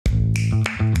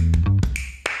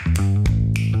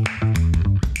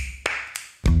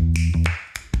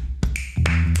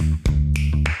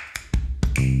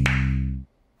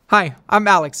Hi, I'm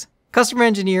Alex, Customer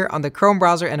Engineer on the Chrome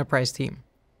Browser Enterprise team.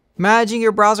 Managing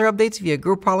your browser updates via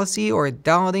group policy or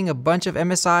downloading a bunch of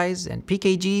MSIs and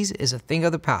PKGs is a thing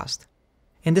of the past.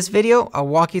 In this video, I'll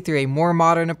walk you through a more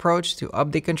modern approach to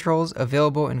update controls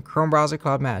available in Chrome Browser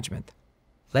Cloud Management.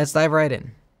 Let's dive right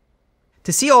in.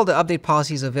 To see all the update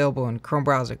policies available in Chrome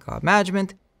Browser Cloud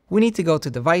Management, we need to go to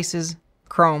Devices,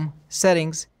 Chrome,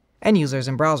 Settings, and Users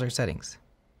and Browser Settings.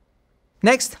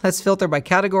 Next, let's filter by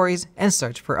categories and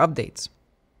search for updates.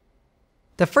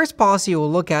 The first policy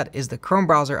we'll look at is the Chrome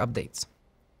Browser Updates.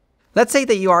 Let's say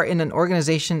that you are in an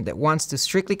organization that wants to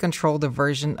strictly control the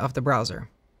version of the browser.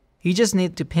 You just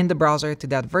need to pin the browser to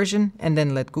that version and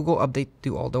then let Google Update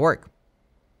do all the work.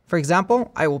 For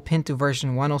example, I will pin to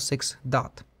version 106.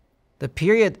 The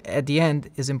period at the end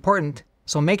is important,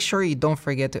 so make sure you don't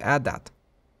forget to add that.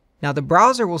 Now the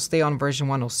browser will stay on version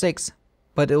 106,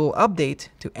 but it will update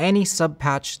to any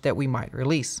sub-patch that we might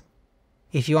release.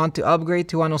 If you want to upgrade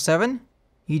to 107,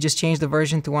 you just change the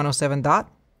version to 107.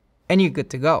 And you're good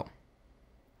to go.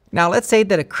 Now let's say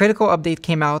that a critical update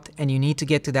came out and you need to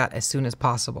get to that as soon as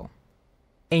possible.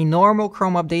 A normal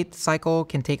Chrome update cycle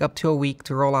can take up to a week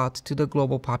to roll out to the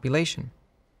global population.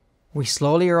 We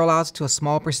slowly roll out to a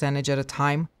small percentage at a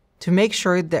time to make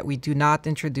sure that we do not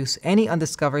introduce any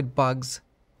undiscovered bugs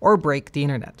or break the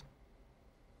internet.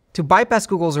 To bypass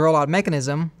Google's rollout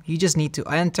mechanism, you just need to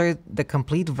enter the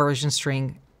complete version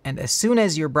string, and as soon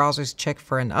as your browsers check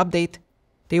for an update,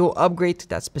 they will upgrade to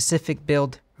that specific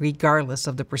build regardless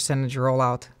of the percentage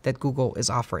rollout that Google is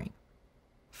offering.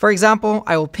 For example,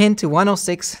 I will pin to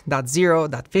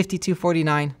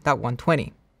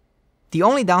 106.0.5249.120. The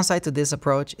only downside to this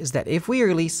approach is that if we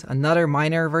release another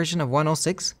minor version of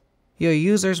 106, your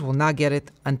users will not get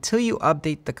it until you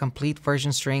update the complete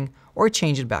version string or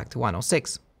change it back to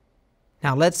 106.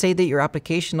 Now let's say that your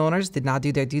application owners did not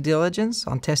do their due diligence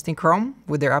on testing Chrome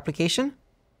with their application,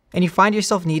 and you find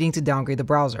yourself needing to downgrade the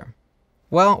browser.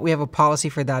 Well, we have a policy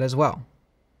for that as well.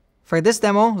 For this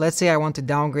demo, let's say I want to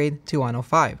downgrade to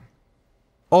 105.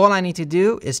 All I need to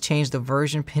do is change the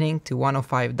version pinning to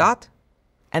 105.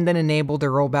 And then enable the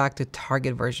rollback to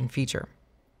target version feature.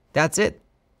 That's it.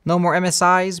 No more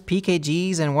MSIs,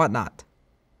 PKGs, and whatnot.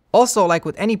 Also, like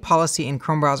with any policy in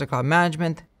Chrome Browser Cloud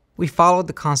Management, we followed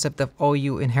the concept of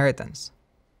OU inheritance.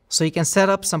 So you can set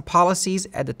up some policies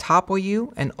at the top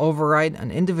OU and override an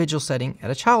individual setting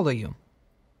at a child OU.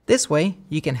 This way,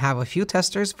 you can have a few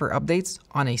testers for updates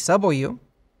on a sub OU,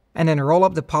 and then roll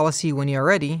up the policy when you're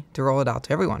ready to roll it out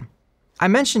to everyone. I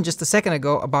mentioned just a second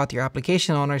ago about your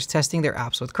application owners testing their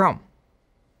apps with Chrome.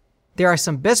 There are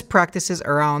some best practices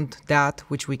around that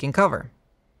which we can cover.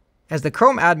 As the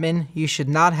Chrome admin, you should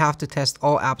not have to test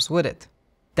all apps with it.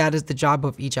 That is the job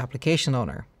of each application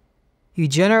owner. You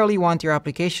generally want your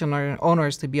application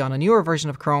owners to be on a newer version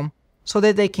of Chrome so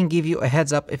that they can give you a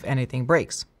heads up if anything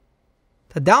breaks.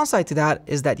 The downside to that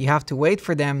is that you have to wait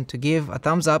for them to give a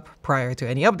thumbs up prior to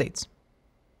any updates.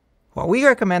 What we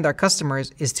recommend our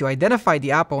customers is to identify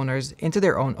the app owners into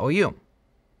their own OU.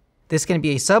 This can be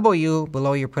a sub OU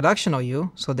below your production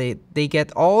OU so they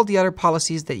get all the other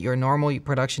policies that your normal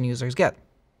production users get.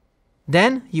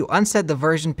 Then you unset the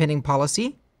version pinning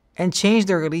policy and change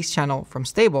the release channel from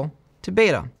stable to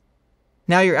beta.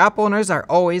 Now your app owners are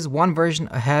always one version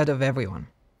ahead of everyone.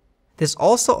 This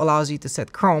also allows you to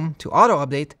set Chrome to auto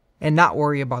update and not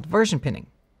worry about version pinning.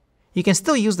 You can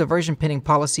still use the version pinning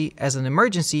policy as an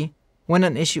emergency when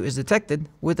an issue is detected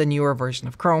with a newer version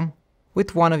of Chrome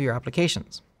with one of your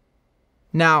applications.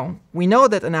 Now, we know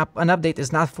that an update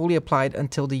is not fully applied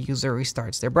until the user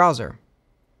restarts their browser.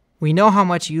 We know how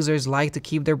much users like to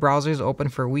keep their browsers open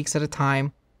for weeks at a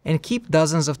time and keep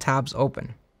dozens of tabs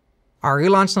open. Our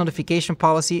relaunch notification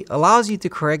policy allows you to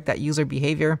correct that user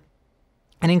behavior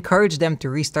and encourage them to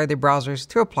restart their browsers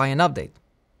to apply an update.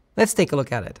 Let's take a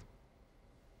look at it.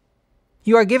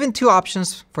 You are given two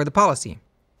options for the policy: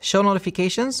 show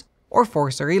notifications or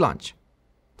force a relaunch.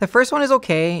 The first one is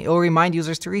okay, it will remind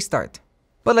users to restart.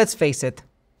 But let's face it,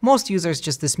 most users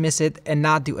just dismiss it and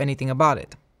not do anything about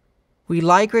it. We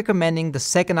like recommending the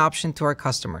second option to our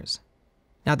customers.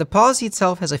 Now the policy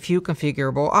itself has a few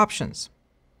configurable options.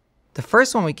 The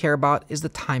first one we care about is the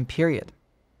time period.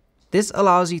 This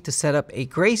allows you to set up a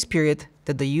grace period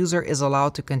that the user is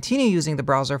allowed to continue using the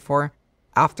browser for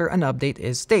after an update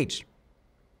is staged.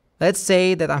 Let's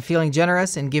say that I'm feeling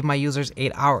generous and give my users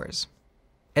 8 hours.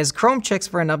 As Chrome checks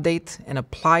for an update and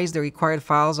applies the required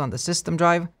files on the system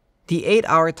drive, the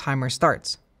 8-hour timer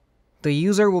starts. The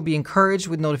user will be encouraged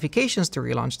with notifications to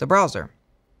relaunch the browser.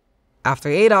 After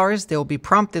 8 hours, they will be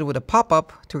prompted with a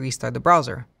pop-up to restart the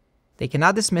browser. They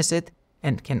cannot dismiss it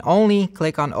and can only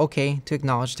click on OK to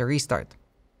acknowledge the restart.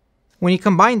 When you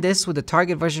combine this with the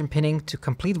target version pinning to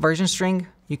complete version string,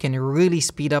 you can really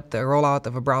speed up the rollout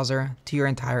of a browser to your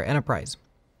entire enterprise.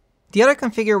 The other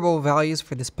configurable values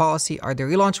for this policy are the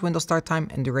relaunch window start time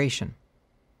and duration.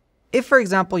 If, for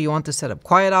example, you want to set up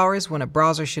quiet hours when a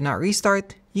browser should not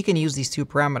restart, you can use these two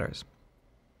parameters.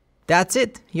 That's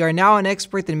it. You are now an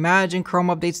expert in managing Chrome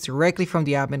updates directly from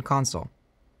the admin console.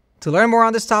 To learn more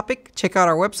on this topic, check out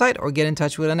our website or get in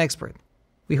touch with an expert.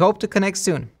 We hope to connect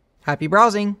soon. Happy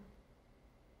browsing!